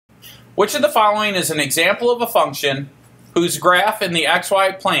Which of the following is an example of a function whose graph in the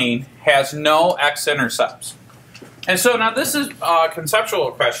xy plane has no x-intercepts? And so now this is a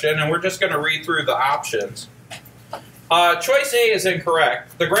conceptual question, and we're just going to read through the options. Choice A is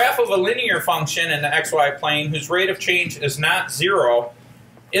incorrect. The graph of a linear function in the xy plane whose rate of change is not 0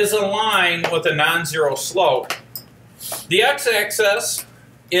 is a line with a non-zero slope. The x-axis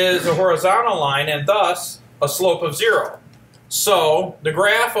is a horizontal line and thus a slope of 0. So the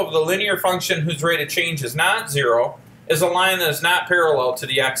graph of the linear function whose rate of change is not 0 is a line that is not parallel to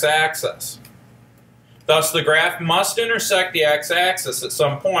the x-axis. Thus the graph must intersect the x-axis at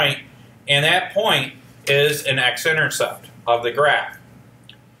some point, and that point is an x-intercept of the graph.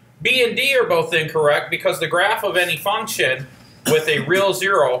 B and D are both incorrect because the graph of any function with a real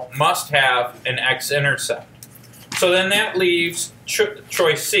 0 must have an x-intercept. So then that leaves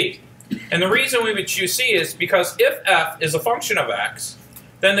choice C. And the reason we would choose C is because if f is a function of x,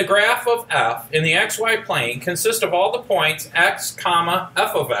 then the graph of f in the xy plane consists of all the points x, comma,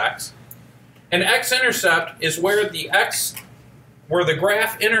 f of x, and x-intercept is where the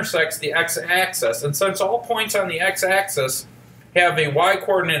graph intersects the x-axis. And since all points on the x-axis have a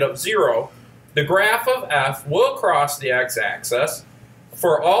y-coordinate of 0, the graph of f will cross the x-axis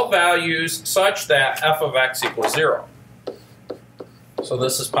for all values such that f of x equals 0. So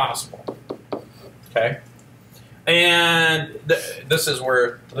this is possible. Okay? And this is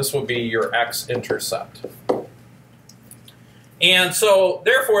where this will be your x-intercept. And so,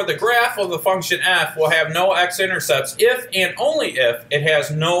 therefore, the graph of the function f will have no x-intercepts if and only if it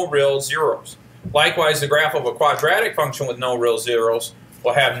has no real zeros. Likewise, the graph of a quadratic function with no real zeros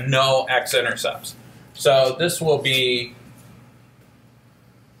will have no x-intercepts. So this will be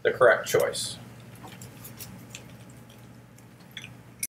the correct choice.